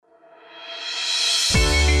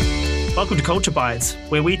Welcome to Culture Bites,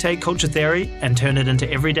 where we take culture theory and turn it into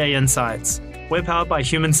everyday insights. We're powered by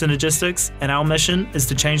Human Synergistics, and our mission is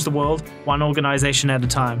to change the world one organization at a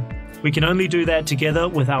time. We can only do that together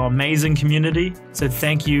with our amazing community, so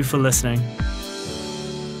thank you for listening.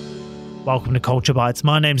 Welcome to Culture Bites.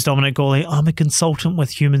 My name's Dominic Gawley. I'm a consultant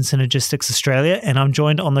with Human Synergistics Australia, and I'm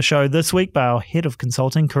joined on the show this week by our head of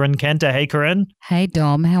consulting, Corinne Cantor. Hey, Corinne. Hey,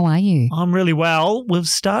 Dom. How are you? I'm really well. We've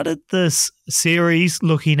started this series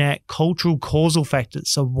looking at cultural causal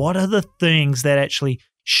factors. So what are the things that actually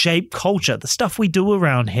shape culture, the stuff we do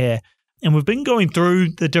around here? And we've been going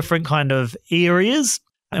through the different kind of areas,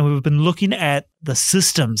 and we've been looking at the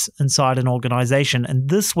systems inside an organization. And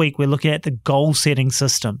this week, we're looking at the goal-setting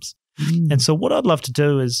systems. And so what I'd love to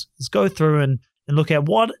do is go through and look at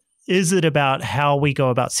what is it about how we go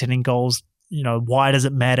about setting goals, why does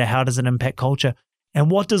it matter, how does it impact culture, and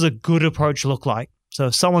what does a good approach look like? So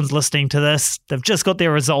if someone's listening to this, they've just got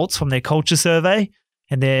their results from their culture survey,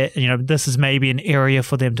 and this is maybe an area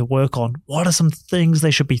for them to work on. What are some things they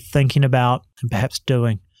should be thinking about and perhaps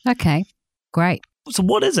doing? Okay, great. So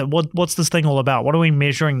what is it? What's this thing all about? What are we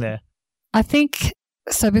measuring there? I think,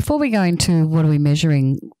 so before we go into what are we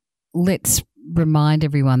measuring, let's remind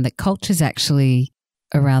everyone that culture is actually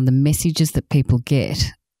around the messages that people get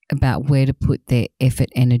about where to put their effort,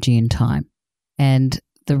 energy and time. And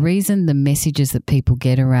the reason the messages that people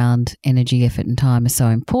get around energy, effort and time are so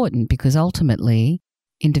important because ultimately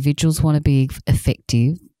individuals want to be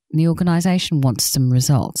effective and the organisation wants some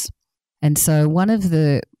results. And so one of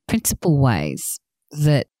the principal ways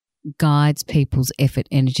that guides people's effort,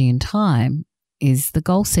 energy and time is the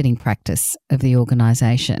goal-setting practice of the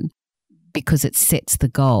organisation, because it sets the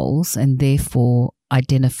goals and therefore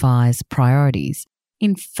identifies priorities.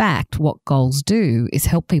 In fact, what goals do is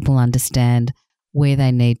help people understand where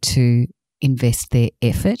they need to invest their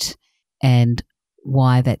effort and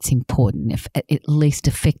why that's important. If at least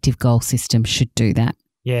effective goal systems should do that.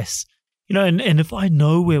 Yes. And if I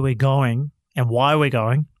know where we're going and why we're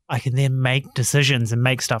going, I can then make decisions and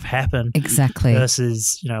make stuff happen. Exactly.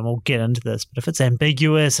 Versus, we'll get into this, but if it's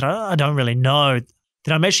ambiguous and I don't really know,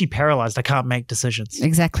 then I'm actually paralyzed. I can't make decisions.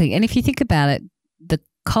 Exactly. And if you think about it, the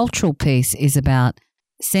cultural piece is about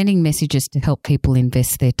sending messages to help people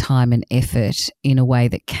invest their time and effort in a way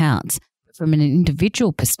that counts. From an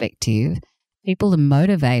individual perspective, people are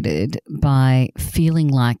motivated by feeling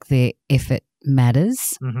like their effort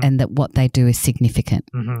matters and that what they do is significant.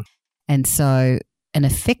 And so an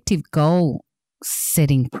effective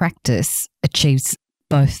goal-setting practice achieves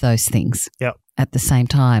both those things. Yep. At the same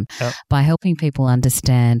time by helping people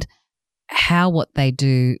understand how what they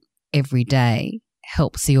do every day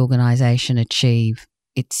helps the organisation achieve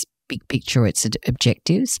its big picture, its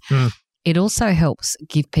objectives. It also helps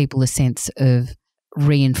give people a sense of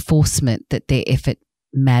reinforcement that their effort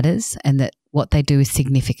matters and that what they do is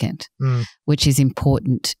significant, which is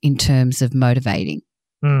important in terms of motivating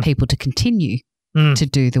people to continue to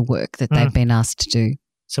do the work that they've been asked to do.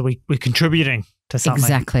 So we're contributing to something.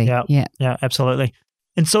 Exactly. Yeah, absolutely.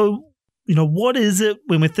 And so, what is it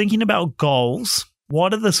when we're thinking about goals?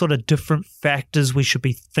 What are the sort of different factors we should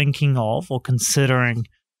be thinking of or considering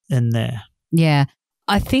in there? Yeah,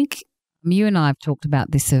 I think you and I have talked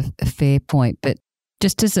about this a fair point, but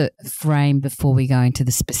just as a frame before we go into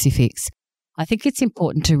the specifics, I think it's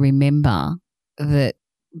important to remember that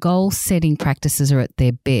goal-setting practices are at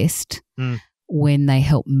their best when they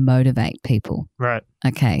help motivate people. Right.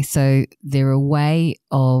 Okay, so they're a way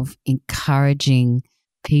of encouraging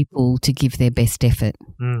people to give their best effort.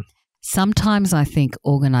 Sometimes I think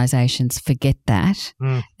organisations forget that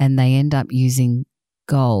and they end up using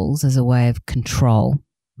goals as a way of control.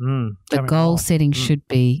 The goal setting should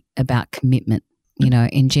be about commitment,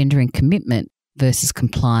 engendering commitment versus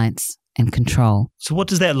compliance and control. So what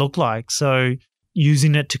does that look like? So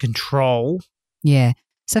using it to control? Yeah.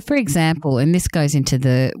 So, for example, and this goes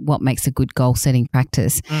into what makes a good goal-setting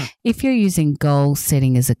practice, if you're using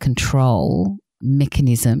goal-setting as a control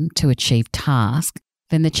mechanism to achieve task,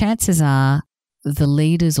 then the chances are the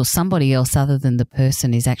leaders or somebody else other than the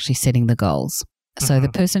person is actually setting the goals. So the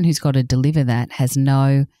person who's got to deliver that has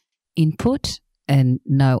no input and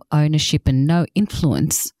no ownership and no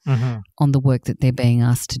influence on the work that they're being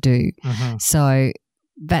asked to do. So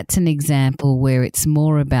that's an example where it's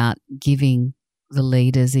more about giving the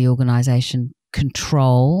leaders, the organisation,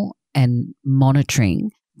 control and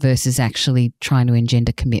monitoring versus actually trying to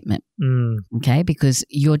engender commitment. Okay, because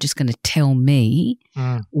you're just going to tell me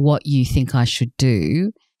what you think I should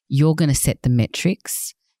do. You're going to set the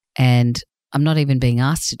metrics and I'm not even being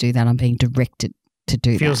asked to do that. I'm being directed to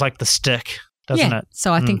do that. Feels like the stick, doesn't it?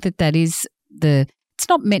 So I think that is it's it's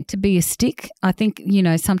not meant to be a stick. I think,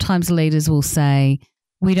 sometimes leaders will say,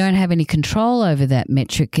 we don't have any control over that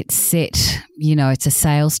metric. It's set, it's a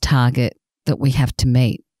sales target that we have to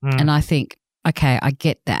meet. And I think, okay, I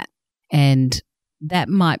get that. And that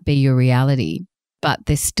might be your reality, but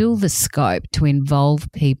there's still the scope to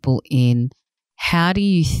involve people in how do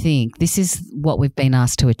you think, this is what we've been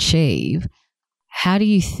asked to achieve, how do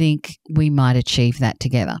you think we might achieve that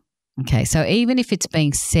together? Okay, so even if it's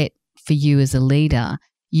being set for you as a leader,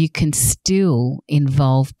 you can still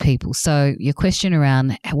involve people. So your question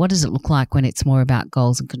around what does it look like when it's more about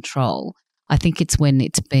goals and control, I think it's when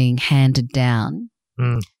it's being handed down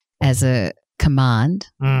as a command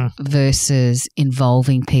versus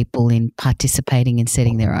involving people in participating in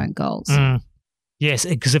setting their own goals. Yes,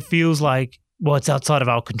 because it feels like what's outside of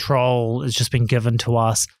our control has just been given to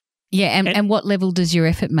us. Yeah, and what level does your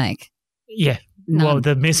effort make? Yeah. None. Well,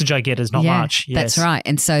 the message I get is not much. Yes. That's right.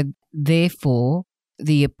 And so therefore,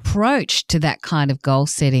 the approach to that kind of goal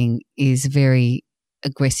setting is very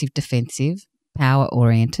aggressive, defensive,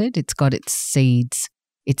 power-oriented. It's got its seeds,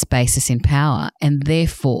 its basis in power, and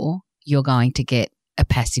therefore you're going to get a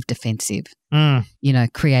passive defensive,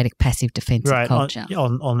 create a passive defensive culture.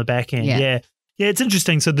 On the back end, yeah. Yeah, it's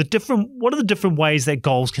interesting. So what are the different ways that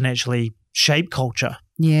goals can actually shape culture?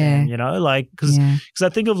 Yeah. Because I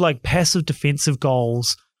think of like passive defensive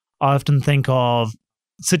goals, I often think of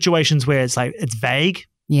situations where it's like it's vague.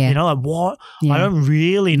 Yeah. Like what? Yeah. I don't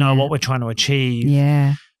really know what we're trying to achieve.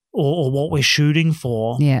 Yeah. Or what we're shooting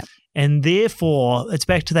for. Yeah. And therefore, it's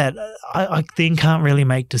back to that. I then can't really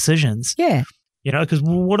make decisions. Yeah. Because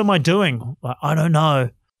what am I doing? I don't know.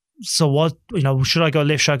 So what, should I go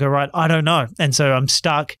left? Should I go right? I don't know. And so I'm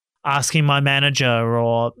stuck asking my manager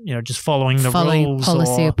or, just following rules.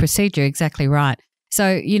 Policy or procedure. Exactly right.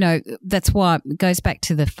 So, that's why it goes back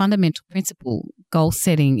to the fundamental principle. Goal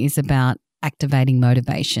setting is about activating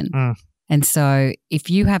motivation. And so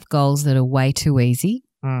if you have goals that are way too easy,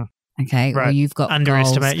 okay, right. or you've got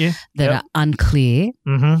underestimate goals that are unclear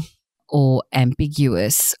or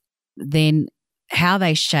ambiguous, then how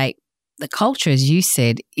they shape the culture, as you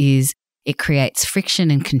said, is it creates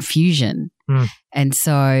friction and confusion. And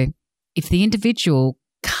so if the individual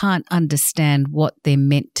can't understand what they're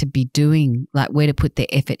meant to be doing, like where to put their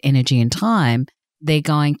effort, energy and time, they're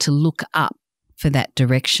going to look up for that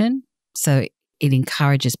direction. So it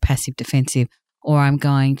encourages passive defensive, or I'm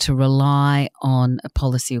going to rely on a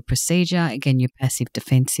policy or procedure. Again, you're passive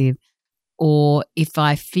defensive. Or if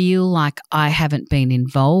I feel like I haven't been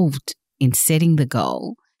involved in setting the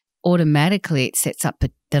goal, automatically it sets up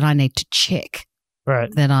that I need to check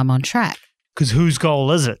that I'm on track. Because whose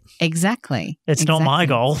goal is it? Exactly. It's not my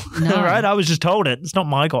goal, no. Right? I was just told it. It's not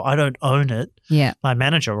my goal. I don't own it. Yeah. My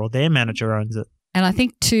manager or their manager owns it. And I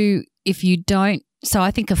think too, if you don't, so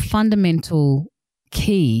I think a fundamental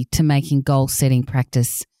key to making goal setting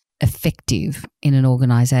practice effective in an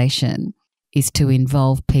organisation is to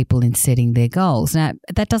involve people in setting their goals. Now,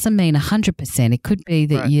 that doesn't mean 100%. It could be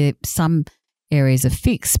that some areas are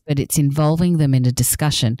fixed, but it's involving them in a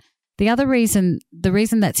discussion. The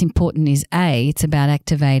reason that's important is it's about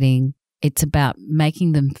activating, it's about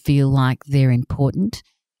making them feel like they're important.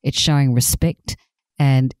 It's showing respect,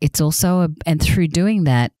 and it's also, and through doing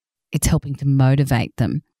that, it's helping to motivate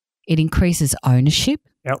them. It increases ownership.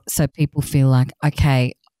 Yep. So people feel like,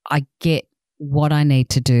 okay, I get what I need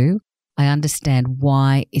to do. I understand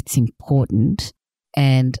why it's important,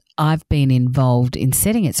 and I've been involved in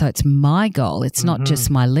setting it. So it's my goal. It's not just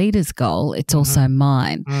my leader's goal. It's also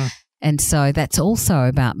mine. And so that's also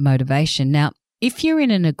about motivation. Now, if you're in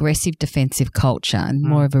an aggressive defensive culture and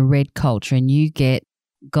more of a red culture, and you get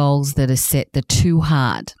goals that are set, they're too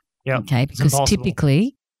hard. Okay. Because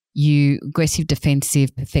typically aggressive defensive,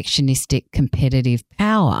 perfectionistic, competitive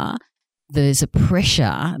power, there's a pressure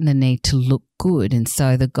and the need to look good. And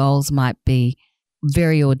so the goals might be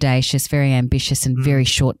very audacious, very ambitious, and very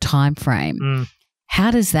short time frame. How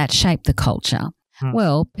does that shape the culture?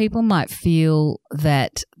 Well, people might feel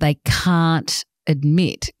that they can't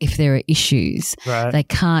admit if there are issues. Right. They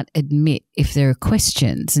can't admit if there are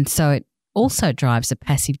questions. And so it also drives a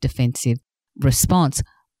passive defensive response.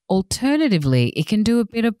 Alternatively, it can do a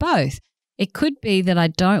bit of both. It could be that I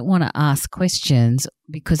don't want to ask questions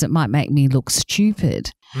because it might make me look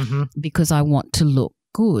stupid because I want to look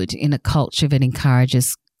good in a culture that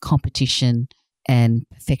encourages competition and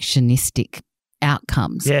perfectionistic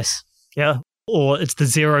outcomes. Yes. Yeah. Or it's the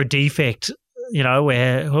zero defect,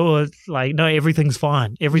 where, no, everything's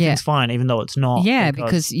fine. Everything's fine, even though it's not. Yeah,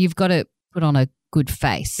 because you've got to put on a good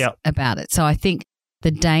face about it. So I think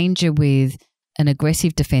the danger with an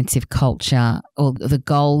aggressive defensive culture, or the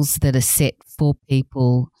goals that are set for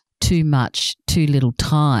people too much, too little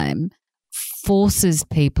time forces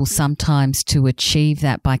people sometimes to achieve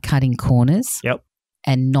that by cutting corners. Yep.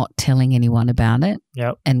 And not telling anyone about it.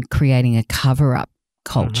 Yep. And creating a cover-up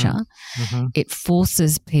culture. Mm-hmm. It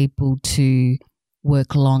forces people to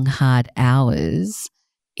work long, hard hours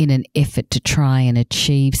in an effort to try and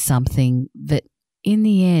achieve something that in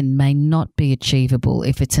the end may not be achievable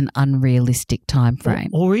if it's an unrealistic time frame.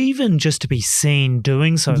 Or even just to be seen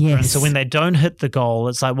doing so. Yes. So when they don't hit the goal,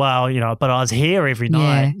 it's like, well, but I was here every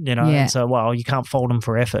night, and so, well, you can't fault them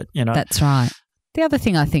for effort, That's right. The other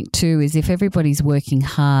thing I think too is if everybody's working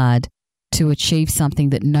hard to achieve something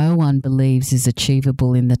that no one believes is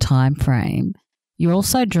achievable in the time frame, you're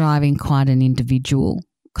also driving quite an individual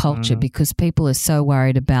culture because people are so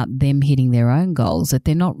worried about them hitting their own goals that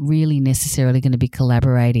they're not really necessarily going to be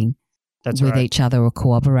collaborating with each other or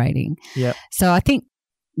cooperating. Yeah. So I think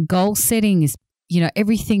goal setting is,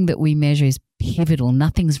 everything that we measure is pivotal.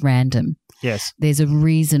 Nothing's random. Yes. There's a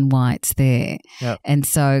reason why it's there. Yep. And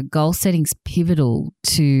so goal setting's pivotal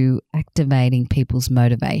to activating people's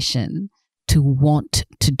motivation to want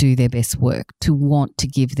to do their best work, to want to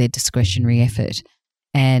give their discretionary effort.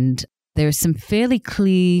 And there are some fairly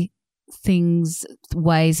clear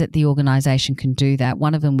ways that the organisation can do that.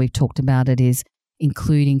 One of them, we've talked about it, is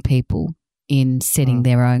including people in setting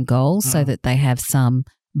their own goals so that they have some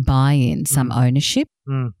buy-in, some ownership.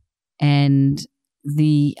 And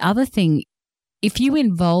the other thing, if you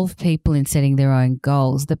involve people in setting their own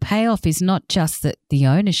goals, the payoff is not just the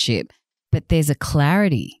ownership, but there's a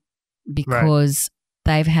clarity because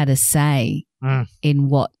they've had a say in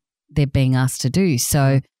what they're being asked to do.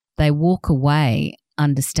 So they walk away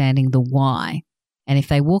understanding the why. And if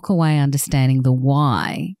they walk away understanding the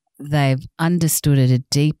why, they've understood at a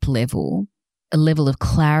deep level, a level of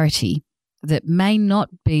clarity that may not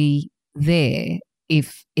be there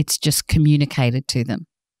if it's just communicated to them.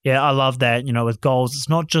 Yeah, I love that. With goals, it's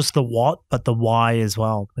not just the what, but the why as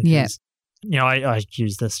well. Because, I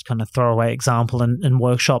use this kind of throwaway example in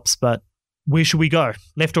workshops, but where should we go?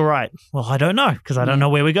 Left or right? Well, I don't know because I don't know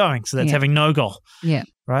where we're going. So that's having no goal. Yeah.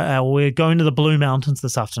 Right? We're going to the Blue Mountains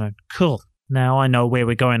this afternoon. Cool. Now I know where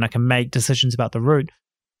we're going. I can make decisions about the route.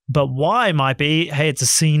 But why might be, hey, it's a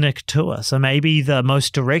scenic tour. So maybe the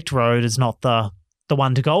most direct road is not the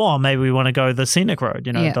one to go on. Maybe we want to go the scenic road,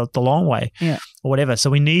 the long way or whatever. So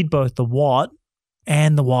we need both the what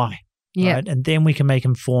and the why, right? And then we can make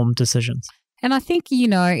informed decisions. And I think,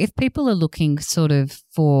 if people are looking sort of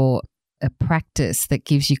for a practice that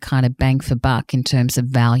gives you kind of bang for buck in terms of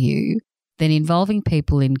value, then involving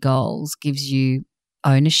people in goals gives you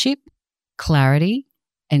ownership, clarity,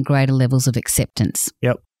 and greater levels of acceptance.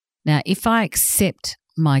 Yep. Now, if I accept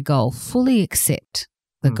my goal, fully accept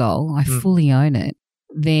the goal, I fully own it,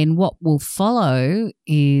 then what will follow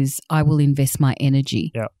is I will invest my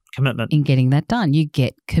energy commitment in getting that done. You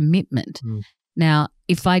get commitment. Now,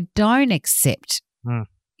 if I don't accept,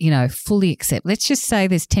 fully accept, let's just say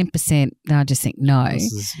there's 10%, and I just think, no.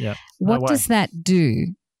 What does that do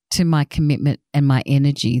to my commitment and my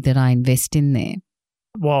energy that I invest in there?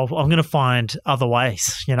 Well, I'm going to find other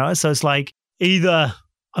ways, So it's like either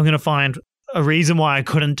I'm going to find a reason why I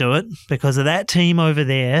couldn't do it because of that team over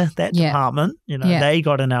there, that department, they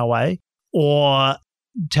got in our way, or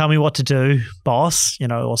tell me what to do, boss,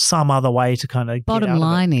 or some other way to kind of Bottom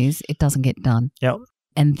line is it doesn't get done. Yep.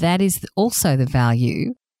 And that is also the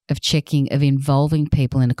value of involving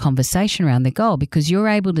people in a conversation around their goal, because you're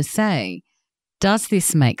able to say, does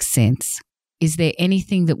this make sense? Is there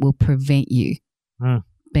anything that will prevent you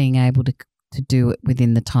being able to do it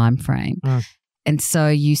within the time frame? And so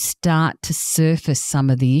you start to surface some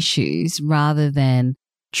of the issues rather than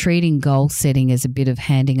treating goal setting as a bit of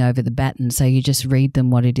handing over the baton. So you just read them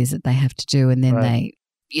what it is that they have to do and then they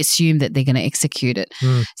assume that they're going to execute it.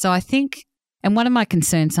 So I think, and one of my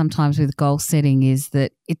concerns sometimes with goal setting is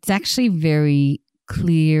that it's actually very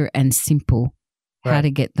clear and simple how to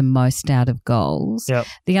get the most out of goals. Yep.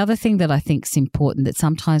 The other thing that I think is important that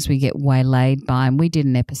sometimes we get waylaid by, and we did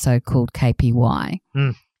an episode called KPY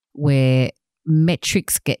where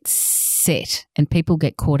metrics get set and people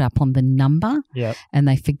get caught up on the number and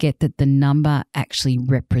they forget that the number actually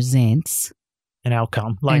represents an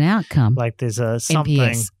outcome. Like there's a something.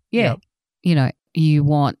 NPS. Yeah. You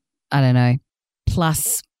want, I don't know,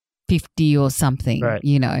 plus 50 or something,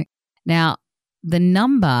 Now, the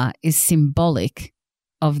number is symbolic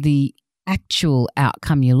of the actual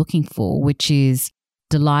outcome you're looking for, which is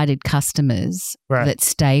delighted customers that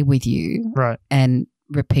stay with you and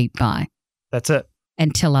repeat buy. That's it.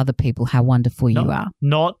 And tell other people how wonderful you are.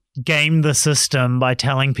 Not game the system by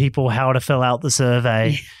telling people how to fill out the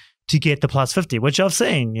survey to get the plus 50, which I've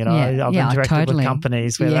seen. I've interacted with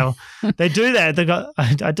companies where they do that.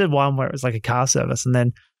 I did one where it was like a car service, and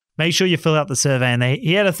then make sure you fill out the survey. And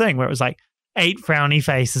he had a thing where it was like 8 frowny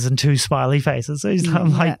faces and 2 smiley faces. So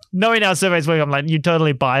I'm like, knowing how surveys work, I'm like, you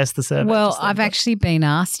totally biased the survey. Well, I've actually been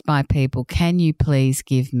asked by people, can you please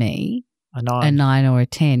give me a 9 or a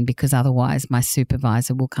 10, because otherwise my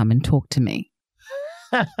supervisor will come and talk to me.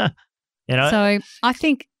 So I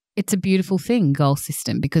think it's a beautiful thing, goal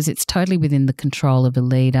system, because it's totally within the control of a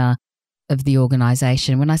leader of the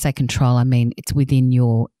organisation. When I say control, I mean it's within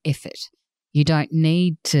your effort. You don't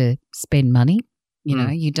need to spend money.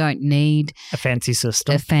 You don't need a fancy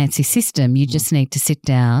system. You just need to sit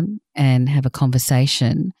down and have a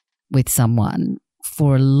conversation with someone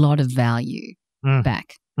for a lot of value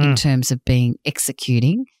back in terms of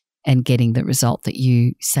executing and getting the result that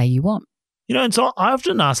you say you want. And so I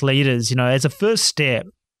often ask leaders, as a first step,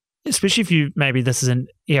 especially if maybe this is an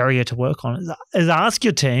area to work on, is ask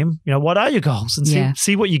your team, what are your goals, and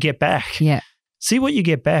see what you get back. Yeah. See what you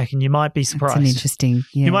get back, and you might be surprised. That's an interesting.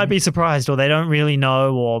 Yeah. You might be surprised, or they don't really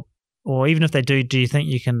know, or even if they do you think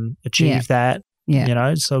you can achieve that?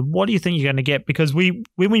 Yeah. So what do you think you're going to get? Because when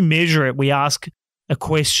we measure it, we ask a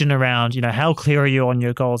question around, how clear are you on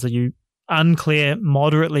your goals? Are you unclear,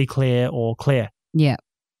 moderately clear, or clear? Yeah.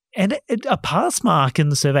 And a pass mark in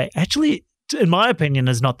the survey actually, in my opinion,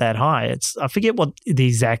 is not that high. I forget what the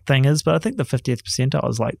exact thing is, but I think the 50th percentile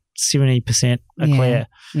is like 70% are clear.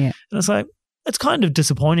 Yeah. And it's like, it's kind of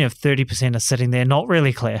disappointing if 30% are sitting there not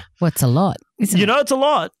really clear. Well, it's a lot, isn't it? It's a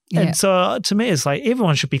lot. Yeah. And so to me, it's like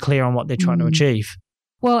everyone should be clear on what they're trying to achieve.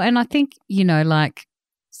 Well, and I think,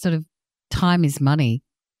 sort of time is money.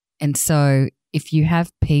 And so if you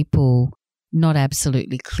have people not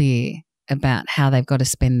absolutely clear about how they've got to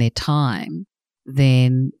spend their time,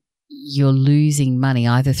 then you're losing money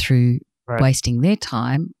either through wasting their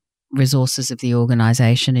time, resources of the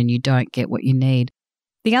organisation, and you don't get what you need.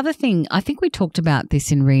 The other thing, I think we talked about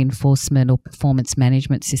this in reinforcement or performance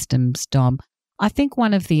management systems, Dom. I think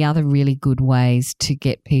one of the other really good ways to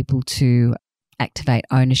get people to activate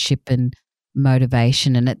ownership and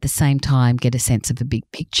motivation, and at the same time get a sense of a big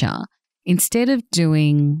picture, instead of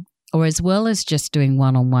doing, or as well as just doing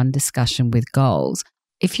one-on-one discussion with goals,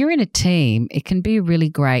 if you're in a team, it can be a really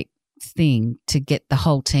great thing to get the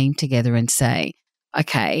whole team together and say,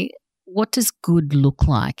 okay, what does good look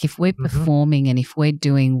like? If we're performing and if we're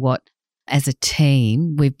doing what as a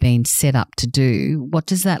team we've been set up to do, what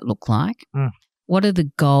does that look like? What are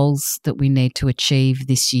the goals that we need to achieve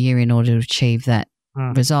this year in order to achieve that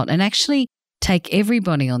result? And actually take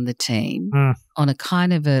everybody on the team on a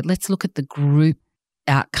kind of let's look at the group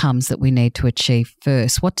outcomes that we need to achieve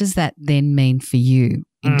first. What does that then mean for you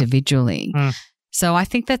individually? So I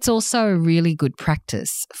think that's also a really good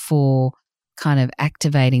practice for kind of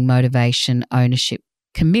activating motivation, ownership,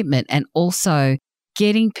 commitment, and also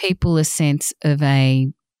getting people a sense of a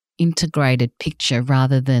integrated picture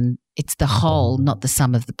rather than it's the whole, not the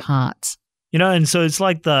sum of the parts. And so it's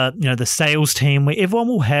like the sales team where everyone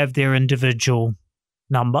will have their individual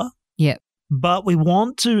number. Yeah. But we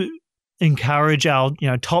want to encourage our,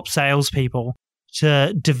 top salespeople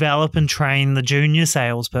to develop and train the junior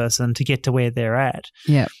salesperson to get to where they're at.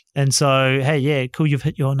 Yeah. And so, hey, yeah, cool, you've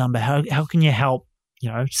hit your number. How can you help,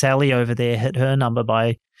 Sally over there hit her number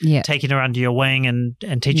by taking her under your wing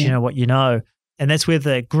and teaching her what you know? And that's where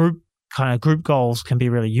the group goals can be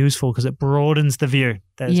really useful because it broadens the view.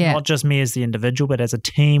 That it's not just me as the individual, but as a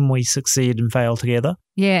team we succeed and fail together.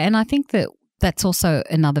 Yeah, and I think that's also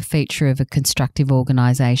another feature of a constructive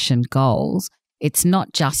organisation, goals. It's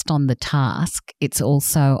not just on the task, it's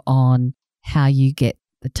also on how you get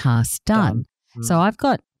the task done. So I've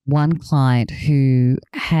got one client who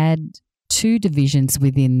had 2 divisions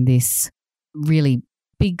within this really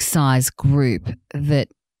big size group that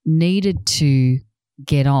needed to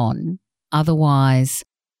get on. Otherwise,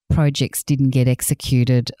 projects didn't get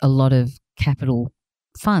executed. A lot of capital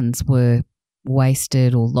funds were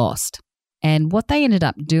wasted or lost. And what they ended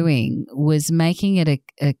up doing was making it a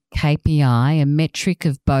KPI, a metric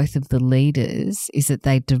of both of the leaders, is that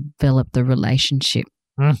they developed the relationship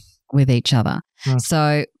with each other.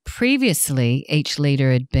 So previously, each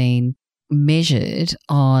leader had been measured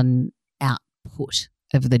on output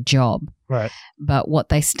of the job. Right. But what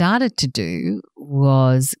they started to do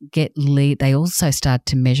was they also started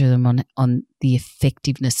to measure them on the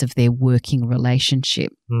effectiveness of their working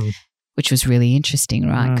relationship. Which was really interesting,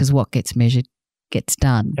 right? Because what gets measured gets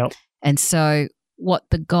done. Yep. And so what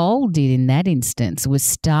the goal did in that instance was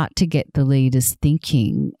start to get the leaders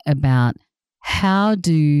thinking about how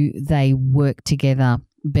do they work together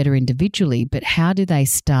better individually, but how do they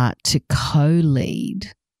start to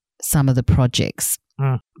co-lead some of the projects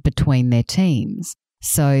between their teams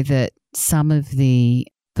so that some of the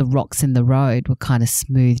rocks in the road were kind of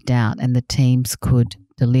smoothed out and the teams could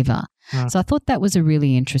deliver. So I thought that was a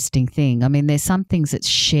really interesting thing. I mean, there's some things that's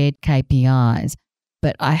shared KPIs,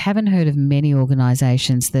 but I haven't heard of many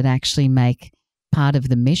organisations that actually make part of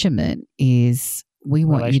the measurement is we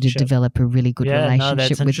want you to develop a really good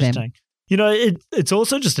relationship with them. You know, it's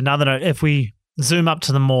also just another note, if we zoom up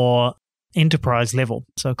to the more enterprise level,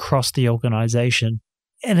 so across the organisation,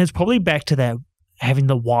 and it's probably back to that having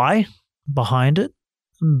the why behind it,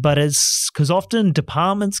 but it's because often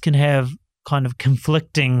departments can have kind of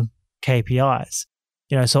conflicting KPIs.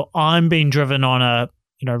 You know, so I'm being driven on a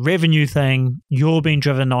revenue thing, you're being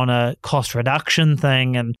driven on a cost reduction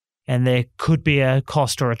thing, and there could be a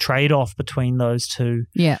cost or a trade-off between those two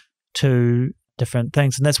different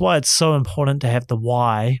things. And that's why it's so important to have the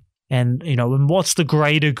why. And, and what's the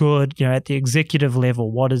greater good, at the executive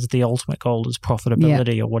level, what is the ultimate goal is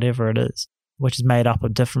profitability or whatever it is, which is made up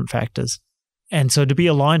of different factors. And so to be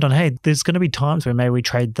aligned on, hey, there's going to be times where maybe we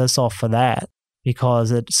trade this off for that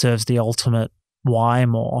because it serves the ultimate why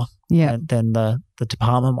more than the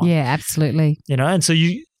department one. Yeah, absolutely. And so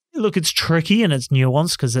look, it's tricky and it's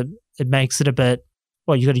nuanced because it makes it a bit,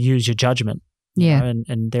 well, you got to use your judgment.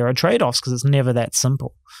 And there are trade-offs because it's never that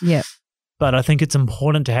simple. Yeah. But I think it's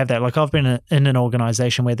important to have that. Like I've been in an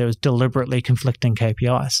organization where there was deliberately conflicting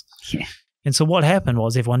KPIs. Yeah. And so what happened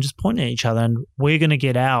was everyone just pointed at each other and we're going to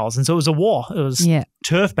get ours. And so it was a war. It was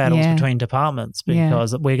turf battles between departments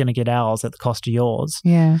because we're going to get ours at the cost of yours.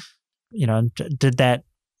 Yeah. Did that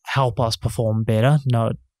help us perform better? No,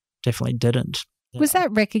 it definitely didn't. Was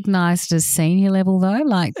that recognised as senior level though?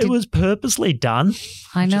 It was purposely done.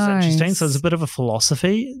 I know. Which is interesting. So it's a bit of a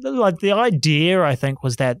philosophy. Like the idea, I think,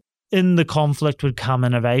 was that in the conflict would come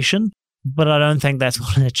innovation, but I don't think that's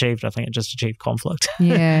what it achieved. I think it just achieved conflict.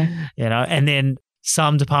 Yeah. And then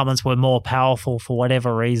some departments were more powerful for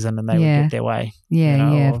whatever reason and they would get their way.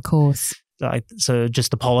 Yeah, of course. So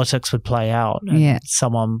just the politics would play out and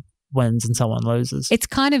someone wins and someone loses. It's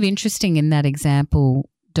kind of interesting in that example,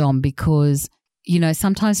 Dom, because,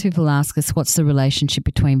 sometimes people ask us what's the relationship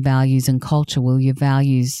between values and culture? Well, the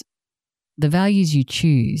values you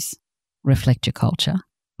choose reflect your culture.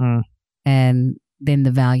 And then the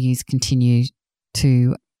values continue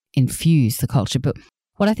to infuse the culture. But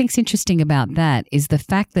what I think is interesting about that is the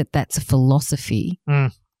fact that that's a philosophy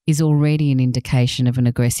is already an indication of an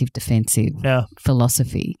aggressive defensive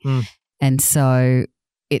philosophy. And so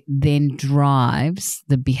it then drives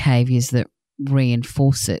the behaviors that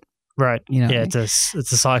reinforce it. Right. It's a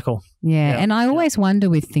cycle. Yeah. And I always wonder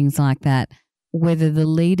with things like that, whether the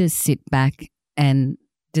leaders sit back and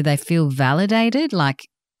do they feel validated? Like,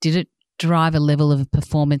 did it drive a level of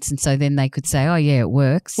performance and so then they could say, oh, yeah, it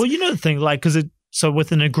works? Well, the thing, so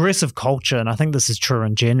with an aggressive culture, and I think this is true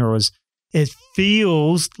in general, is it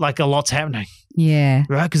feels like a lot's happening. Yeah.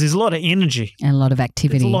 Right? Because there's a lot of energy. And a lot of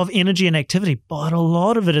activity. There's a lot of energy and activity, but a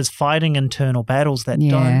lot of it is fighting internal battles that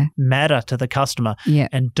don't matter to the customer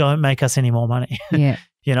and don't make us any more money.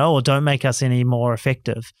 Or don't make us any more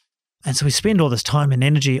effective. And so we spend all this time and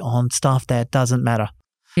energy on stuff that doesn't matter.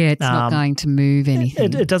 Yeah, it's not going to move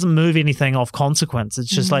anything. It doesn't move anything of consequence. It's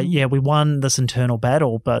just like, we won this internal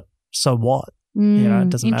battle, but so what? It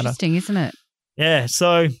doesn't matter. Interesting, isn't it? Yeah.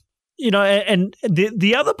 So, and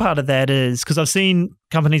the other part of that is because I've seen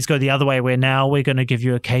companies go the other way where now we're going to give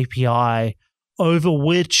you a KPI over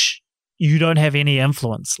which you don't have any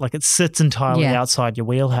influence. Like it sits entirely outside your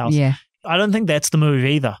wheelhouse. Yeah. I don't think that's the move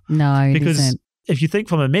either. No, because if you think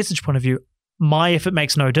from a message point of view, my effort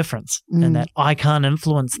makes no difference and that I can't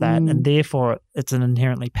influence that and therefore it's an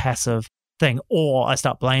inherently passive thing. Or I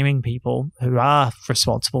start blaming people who are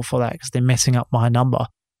responsible for that because they're messing up my number.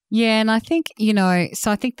 Yeah, and I think,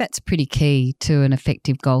 so I think that's pretty key to an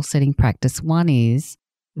effective goal setting practice. One is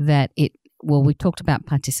that we talked about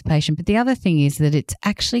participation, but the other thing is that it's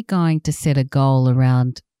actually going to set a goal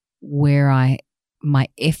around where my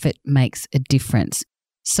effort makes a difference.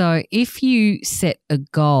 So if you set a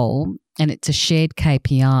goal and it's a shared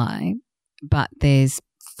KPI, but there's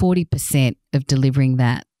 40% of delivering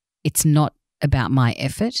that, it's not about my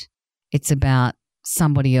effort. It's about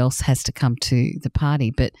somebody else has to come to the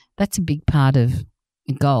party. But that's a big part of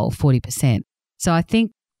a goal, 40%. So I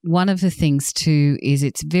think one of the things too is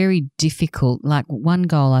it's very difficult. Like one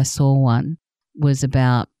goal I saw was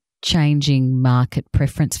about changing market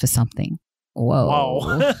preference for something. Whoa.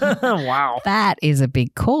 Wow. That is a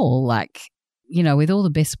big call. Like, with all the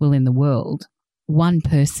best will in the world, one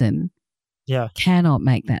person cannot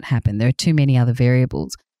make that happen. There are too many other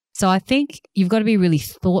variables. So I think you've got to be really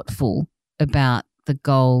thoughtful about the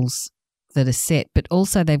goals that are set, but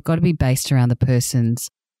also they've got to be based around the person's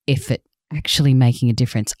effort actually making a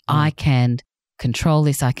difference. I can control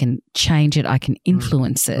this. I can change it. I can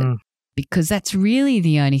influence it, because that's really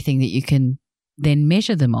the only thing that you can then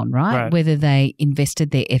measure them on, right? Whether they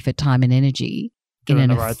invested their effort, time and energy in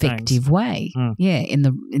an effective way. Yeah, in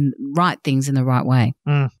the right things in the right way.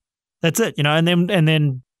 That's it, and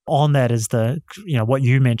then on that is the, what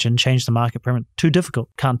you mentioned, change the market pyramid. Too difficult,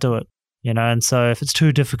 can't do it, and so if it's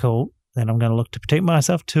too difficult, then I'm going to look to protect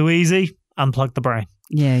myself. Too easy, unplug the brain.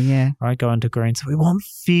 Yeah. Right, go into green. So we want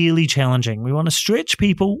fairly challenging. We want to stretch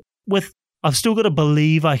people with, I've still got to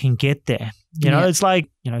believe I can get there. It's like,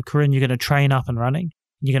 Corinne, you're going to train up and running.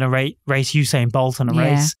 You're going to race Usain Bolt in a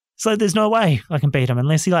race. So there's no way I can beat him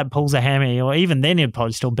unless he pulls a hammy, or even then he'd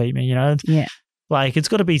probably still beat me, Yeah. Like, it's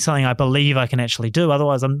got to be something I believe I can actually do.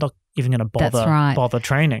 Otherwise, I'm not even going to bother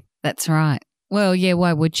training. That's right. Well, yeah,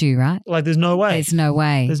 why would you, right? Like, there's no way. There's no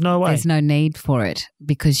way. There's no way. There's no need for it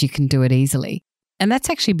because you can do it easily. And that's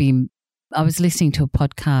actually been, I was listening to a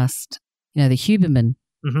podcast, the Huberman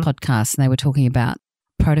podcast, and they were talking about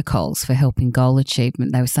protocols for helping goal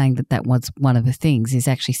achievement. They were saying that was one of the things, is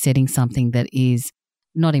actually setting something that is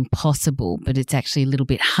not impossible, but it's actually a little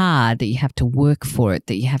bit hard, that you have to work for it,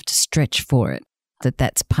 that you have to stretch for it,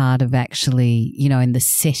 that's part of actually, in the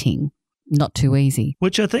setting, not too easy.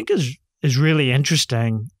 Which I think is really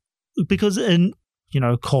interesting, because in,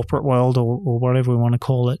 corporate world or whatever we want to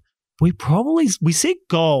call it, we set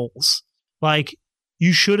goals. Like,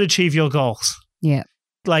 you should achieve your goals. Yeah.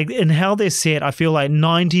 Like, in how they're set, I feel like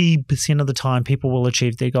 90% of the time people will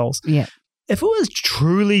achieve their goals. Yeah. If it was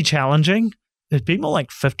truly challenging, it'd be more like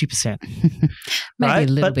 50%. Maybe a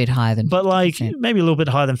little bit higher than 50%. But maybe a little bit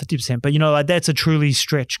higher than 50%. But, that's a truly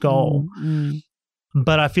stretch goal.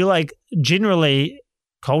 But I feel like generally,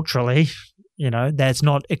 culturally, that's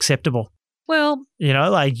not acceptable. Well,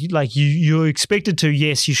 you're expected to,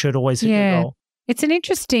 yes, you should always hit your goal. It's an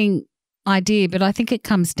interesting idea, but I think it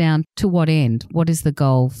comes down to what end. What is the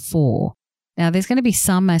goal for? Now, there's going to be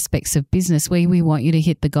some aspects of business where we want you to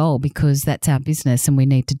hit the goal because that's our business and we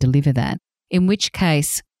need to deliver that. In which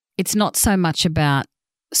case, it's not so much about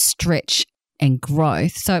stretch and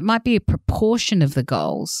growth. So it might be a proportion of the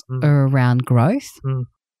goals are around growth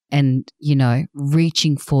and,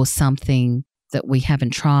 reaching for something that we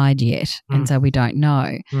haven't tried yet and so we don't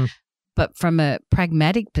know. But from a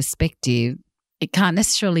pragmatic perspective, it can't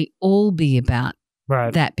necessarily all be about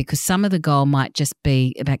that, because some of the goal might just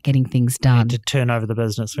be about getting things done. We need to turn over the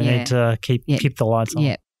business. We need to keep the lights on.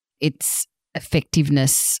 Yeah, it's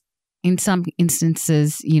effectiveness in some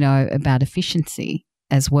instances, about efficiency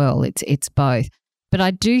as well. It's both. But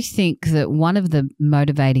I do think that one of the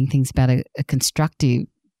motivating things about a constructive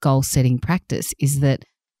goal-setting practice is that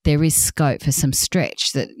there is scope for some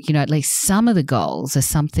stretch, that, at least some of the goals are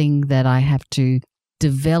something that I have to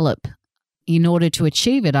develop. In order to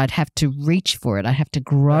achieve it, I'd have to reach for it. I have to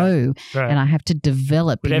grow and I have to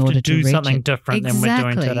develop in order to reach it. We'd have to do something different than we're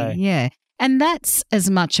doing today. Yeah. And that's as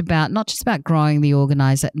much about, not just about growing the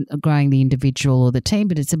growing the individual or the team,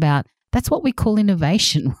 but it's about, that's what we call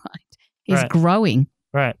innovation, right? Is growing,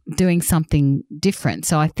 doing something different.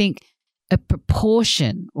 So I think a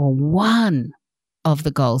proportion or one of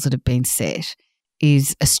the goals that have been set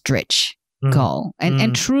is a stretch goal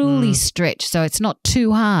and truly stretch. So it's not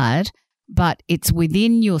too hard, but it's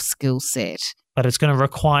within your skill set. But it's going to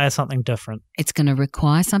require something different. It's going to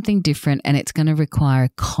require something different, and it's going to require a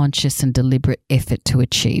conscious and deliberate effort to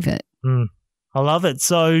achieve it. I love it.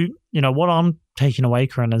 So, what I'm taking away,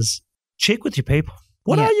 Corinne, is check with your people.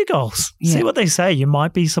 What are your goals? See what they say. You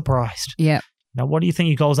might be surprised. Yeah. Now, what do you think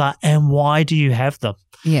your goals are, and why do you have them?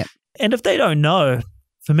 Yeah. And if they don't know,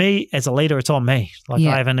 for me as a leader, it's on me. I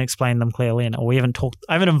haven't explained them clearly, I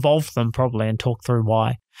haven't involved them probably and talked through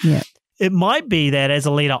why. Yeah. It might be that as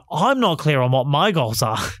a leader, I'm not clear on what my goals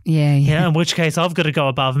are. Yeah. In which case, I've got to go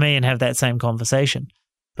above me and have that same conversation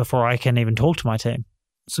before I can even talk to my team.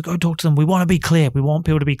 So go talk to them. We want to be clear. We want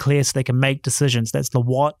people to be clear so they can make decisions. That's the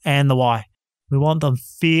what and the why. We want them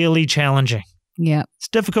fairly challenging. Yeah. It's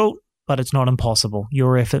difficult, but it's not impossible.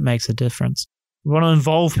 Your effort makes a difference. We want to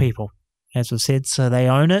involve people, as we've said, so they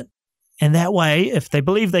own it. And that way, if they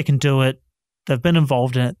believe they can do it, they've been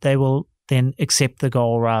involved in it, they will then accept the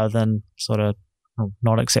goal rather than sort of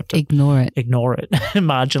not accept it. Ignore it.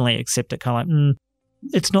 Marginally accept it. Kind of like,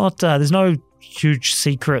 it's not, there's no huge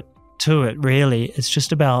secret to it, really. It's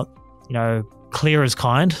just about, clear as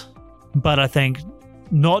kind. But I think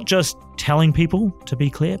not just telling people to be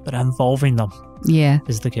clear, but involving them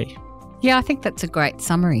is the key. Yeah, I think that's a great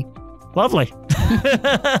summary. Lovely.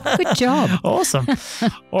 Good job. Awesome.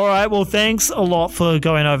 All right. Well, thanks a lot for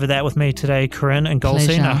going over that with me today, Corinne and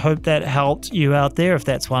Goldstein. Pleasure. I hope that helped you out there if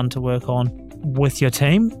that's one to work on with your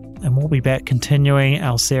team. And we'll be back continuing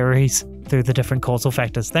our series through the different causal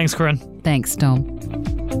factors. Thanks, Corinne. Thanks, Tom.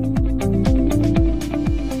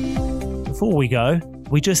 Before we go,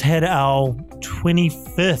 we just had our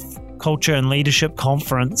 25th Culture and Leadership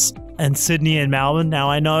Conference in Sydney and Melbourne. Now,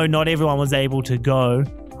 I know not everyone was able to go,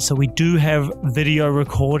 so we do have video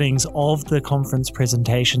recordings of the conference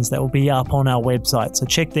presentations that will be up on our website. So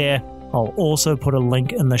check there. I'll also put a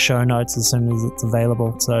link in the show notes as soon as it's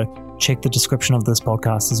available. So check the description of this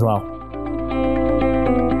podcast as well.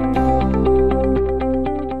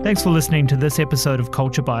 Thanks for listening to this episode of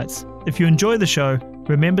Culture Bites. If you enjoy the show,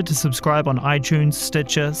 remember to subscribe on iTunes,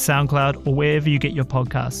 Stitcher, SoundCloud, or wherever you get your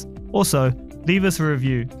podcasts. Also, leave us a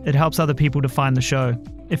review. It helps other people to find the show.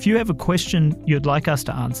 If you have a question you'd like us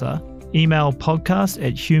to answer, email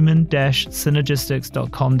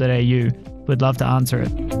podcast@human-synergistics.com.au. We'd love to answer it.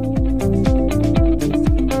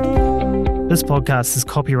 This podcast is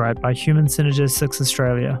copyright by Human Synergistics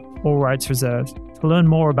Australia. All rights reserved. To learn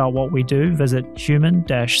more about what we do, visit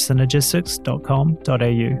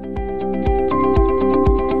human-synergistics.com.au.